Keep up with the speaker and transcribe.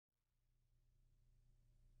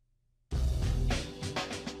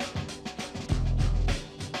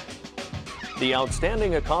The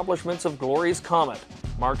outstanding accomplishments of Glory's Comet,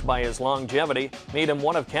 marked by his longevity, made him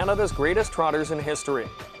one of Canada's greatest trotters in history.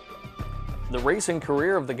 The racing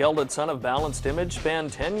career of the gelded son of Balanced Image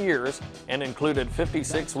spanned 10 years and included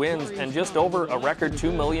 56 wins and just over a record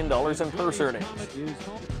 $2 million in purse earnings.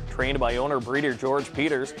 Trained by owner-breeder George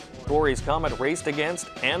Peters, Glory's Comet raced against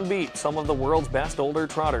and beat some of the world's best older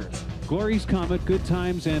trotters. Glory's Comet, Good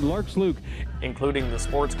Times, and Lark's Luke, including the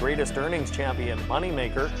sport's greatest earnings champion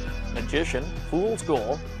Moneymaker, Magician, Fool's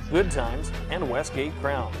Goal, Good Times, and Westgate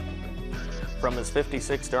Crown. From his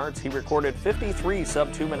 56 starts, he recorded 53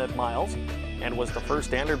 sub-2-minute miles and was the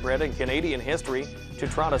first standardbred in Canadian history to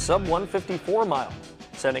trot a sub-154 mile,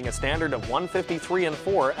 setting a standard of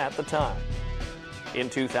 153.4 at the time. In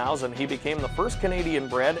 2000, he became the first Canadian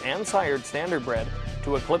bred and sired standardbred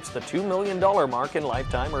to eclipse the $2 million mark in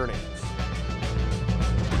lifetime earnings.